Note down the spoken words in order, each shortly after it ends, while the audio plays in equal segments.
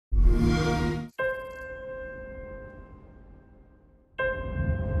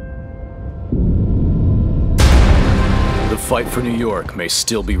fight for New York may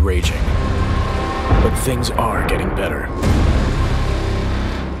still be raging, but things are getting better.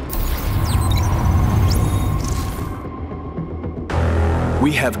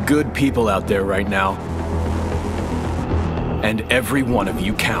 We have good people out there right now, and every one of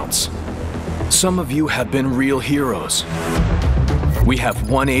you counts. Some of you have been real heroes. We have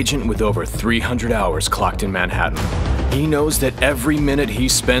one agent with over 300 hours clocked in Manhattan. He knows that every minute he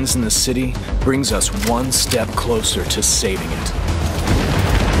spends in the city brings us one step closer to saving it.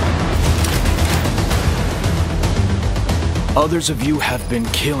 Others of you have been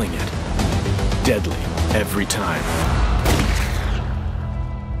killing it, deadly every time.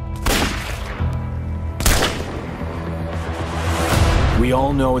 We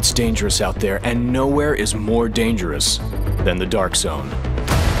all know it's dangerous out there, and nowhere is more dangerous than the Dark Zone.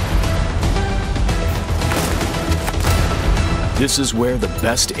 This is where the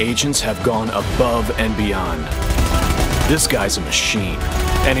best agents have gone above and beyond. This guy's a machine,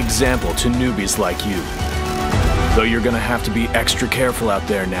 an example to newbies like you. Though you're gonna have to be extra careful out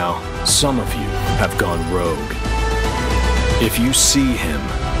there now, some of you have gone rogue. If you see him,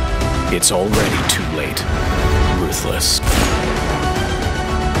 it's already too late. Ruthless.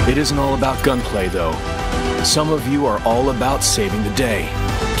 It isn't all about gunplay, though. Some of you are all about saving the day,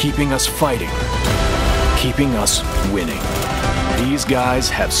 keeping us fighting, keeping us winning. These guys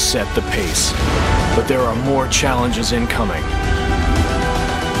have set the pace, but there are more challenges incoming.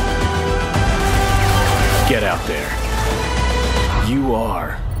 Get out there. You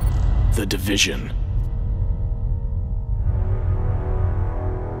are the Division.